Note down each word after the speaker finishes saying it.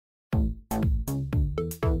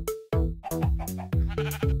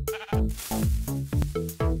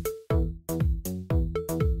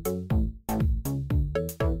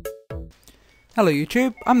Hello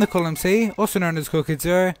YouTube, I'm the MC, also known as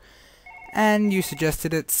Cookid0, and you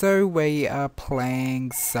suggested it, so we are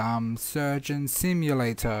playing some Surgeon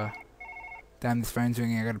Simulator. Damn, this phone's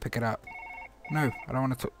ringing, I gotta pick it up. No, I don't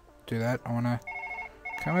want to do that, I want to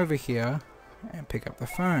come over here and pick up the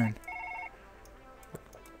phone.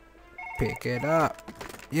 Pick it up.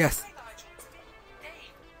 Yes.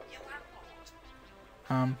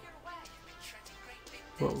 How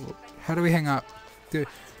do we hang up?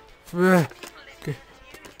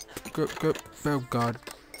 Oh god.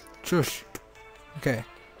 Shush. Okay.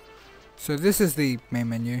 So this is the main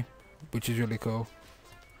menu, which is really cool.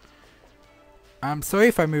 I'm sorry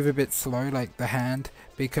if I move a bit slow, like the hand,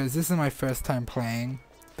 because this is my first time playing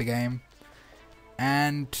the game.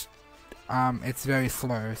 And it's very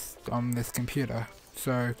slow on this computer.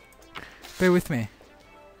 So bear with me.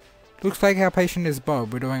 Looks like our patient is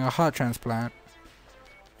Bob. We're doing a heart transplant.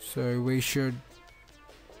 So we should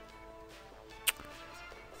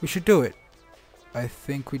do it. I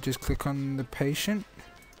think we just click on the patient.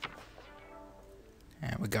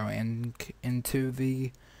 And we're going into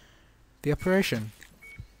the operation.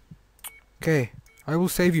 Okay, I will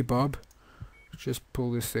save you, Bob. Just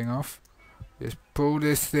pull this thing off. Just pull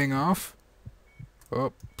this thing off.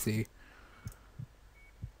 Oh, see.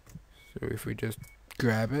 So if we just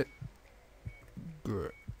grab it.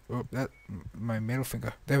 Oh, that my middle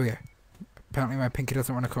finger. There we go. Apparently my pinky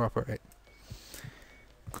doesn't want to cooperate.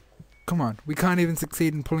 Come on, we can't even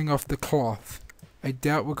succeed in pulling off the cloth. I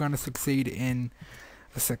doubt we're going to succeed in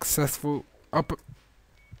a successful Oh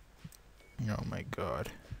my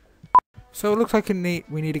god. So it looks like we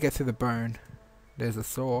need to get through the bone. There's a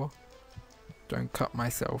saw. Don't cut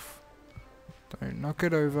myself. Don't knock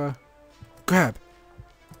it over. Grab!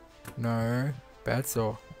 No. Bad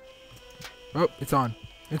saw. Oh, it's on.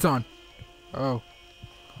 It's on. Oh.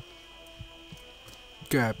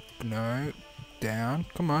 Grab. No. Down.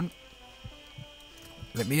 Come on.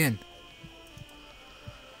 Let me in.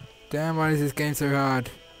 Damn, why is this game so hard?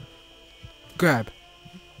 Grab.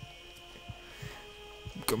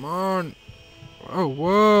 Come on. Oh,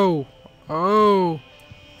 whoa. Oh.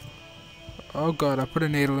 Oh god, I put a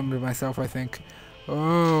needle into myself, I think.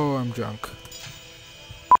 Oh, I'm drunk.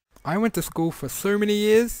 I went to school for so many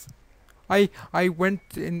years. I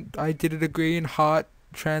did a degree in heart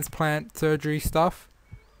transplant surgery stuff.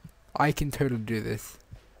 I can totally do this.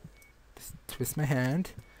 Just twist my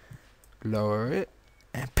hand, lower it,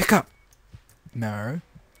 and pick up. No.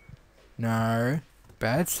 No.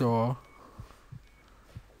 Bad saw.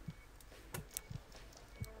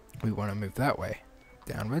 We want to move that way.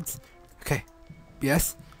 Downwards. Okay.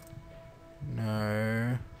 Yes.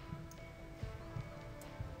 No.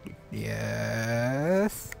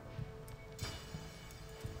 Yes.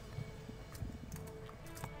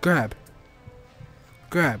 Grab.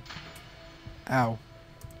 Grab. Ow.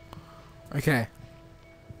 Okay.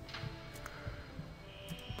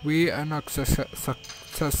 We are not successful.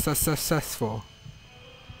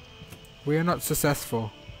 We are not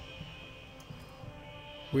successful.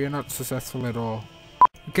 We are not successful at all.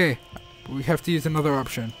 Okay. We have to use another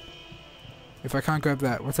option. If I can't grab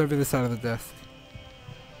that, what's over the side of the desk?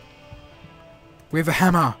 We have a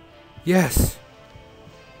hammer! Yes!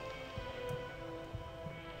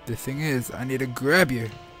 The thing is, I need to grab you.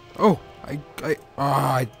 Oh! I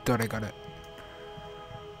thought I got it.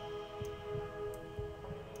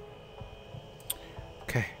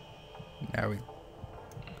 Okay. Now we...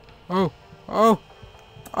 Oh! Oh!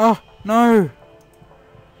 Oh! No!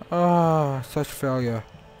 Ah, such failure.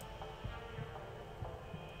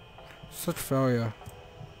 Such failure.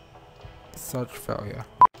 Such failure.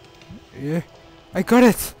 Yeah. I got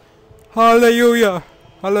it! Hallelujah!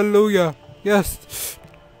 Hallelujah! Yes!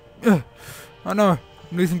 Oh no!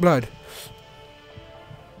 I'm losing blood.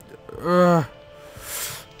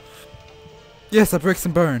 Yes, I broke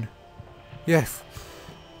some bone. Yes.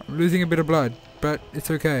 I'm losing a bit of blood, but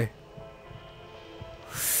it's okay.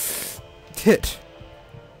 Hit.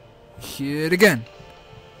 Hit again.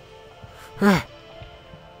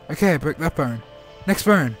 Okay, I broke that bone. Next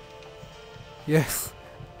bone. Yes.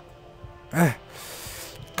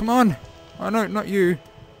 Come on. Oh no, not you.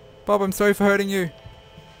 Bob, I'm sorry for hurting you.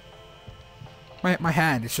 My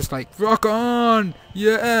hand, it's just like, rock on!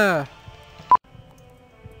 Yeah!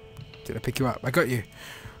 Did I pick you up? I got you.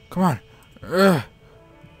 Come on.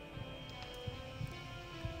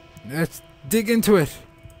 Let's dig into it.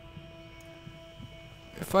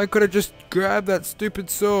 If I could have just grabbed that stupid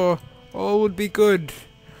saw, all would be good.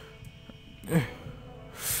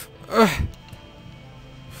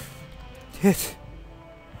 Hit.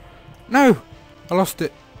 No! I lost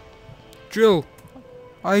it. Drill.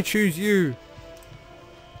 I choose you.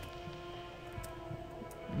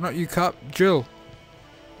 Not you, Cup. Jill.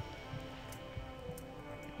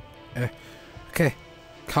 Okay.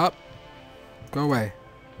 Cup. Go away.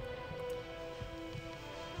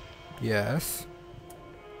 Yes.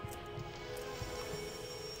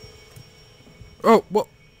 Oh, what?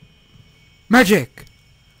 Magic!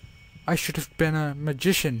 I should have been a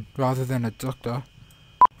magician rather than a doctor.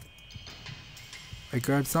 I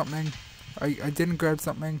grabbed something. I didn't grab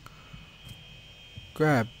something.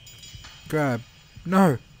 Grab. Grab.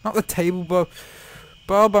 No, not the table, Bob.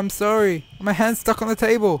 Bob, I'm sorry. My hand's stuck on the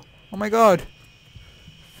table. Oh my god.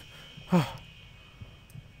 I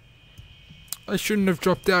shouldn't have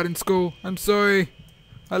dropped out in school. I'm sorry.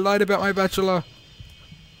 I lied about my bachelor.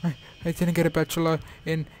 I didn't get a bachelor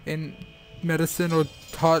in medicine or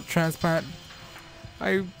heart transplant.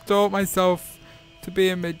 I taught myself to be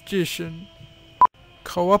a magician.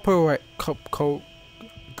 Cooperate.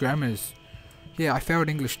 Grammars. Yeah, I failed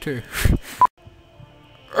English too.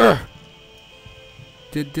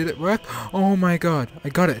 Did it work? Oh my god, I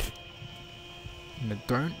got it.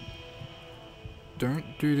 No, don't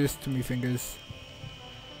do this to me, fingers.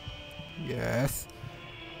 Yes.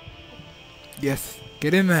 Yes,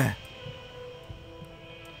 get in there.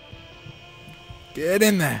 Get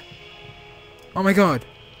in there. Oh my god,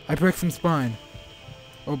 I broke some spine.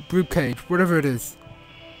 Or rib cage, whatever it is.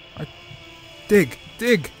 Dig.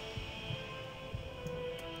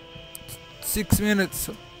 6 minutes.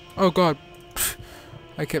 Oh god.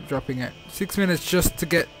 I kept dropping it. 6 minutes just to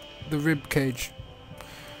get the rib cage.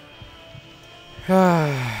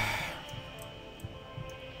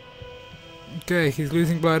 Okay, he's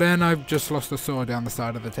losing blood and I've just lost a saw down the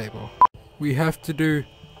side of the table. We have to do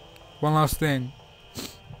one last thing.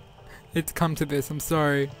 It's come to this, I'm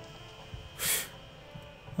sorry.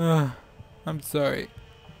 I'm sorry.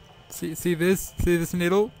 See this? See this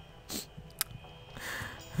needle?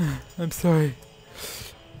 I'm sorry.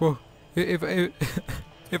 Well,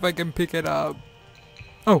 if I can pick it up.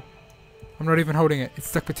 Oh, I'm not even holding it. It's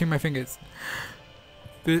stuck between my fingers.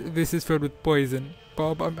 This is filled with poison.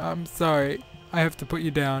 Bob, I'm sorry. I have to put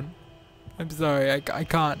you down. I'm sorry. I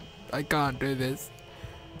can't do this.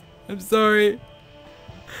 I'm sorry.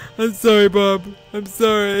 I'm sorry, Bob. I'm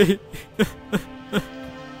sorry.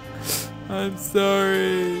 I'm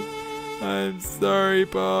sorry. I'm sorry,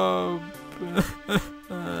 Bob.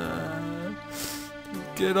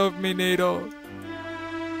 Get off me, needle.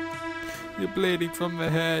 You're bleeding from the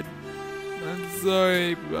head. I'm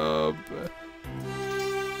sorry, Bob.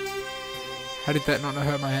 How did that not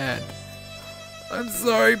hurt my hand? I'm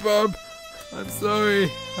sorry, Bob. I'm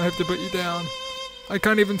sorry. I have to put you down. I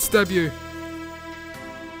can't even stab you.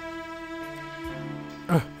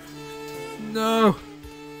 No.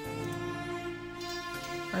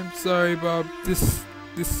 I'm sorry, Bob. This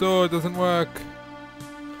saw doesn't work.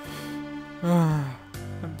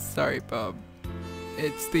 I'm sorry, Bob.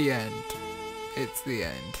 It's the end. It's the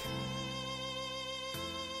end.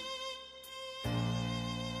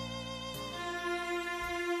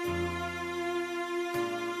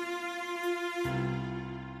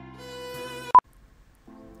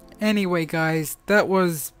 Anyway, guys, that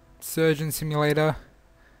was Surgeon Simulator.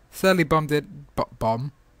 Sadly, Bob didn't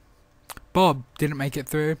make it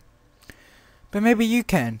through. But maybe you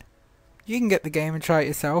can. You can get the game and try it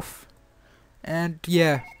yourself. And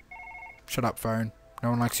yeah, shut up, phone.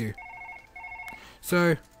 No one likes you.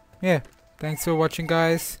 So, yeah, thanks for watching,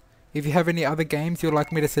 guys. If you have any other games you'd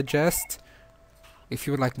like me to suggest, if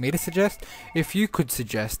you could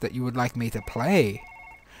suggest that you would like me to play,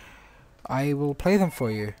 I will play them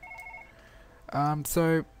for you.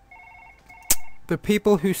 So, the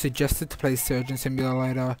people who suggested to play Surgeon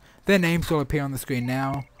Simulator, their names will appear on the screen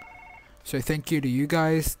now. So thank you to you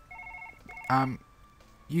guys.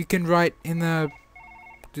 You can write in the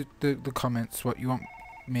comments what you want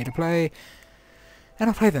me to play, and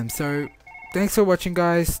I'll play them. So thanks for watching,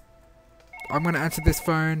 guys. I'm gonna answer this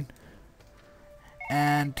phone,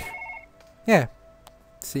 and yeah,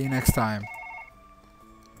 see you next time.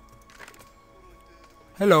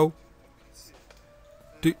 Hello.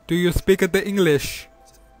 Do you speak the English?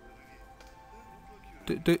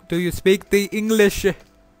 Do you speak the English?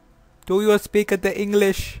 Do you speak the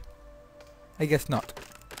English? I guess not.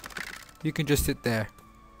 You can just sit there.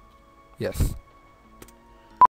 Yes.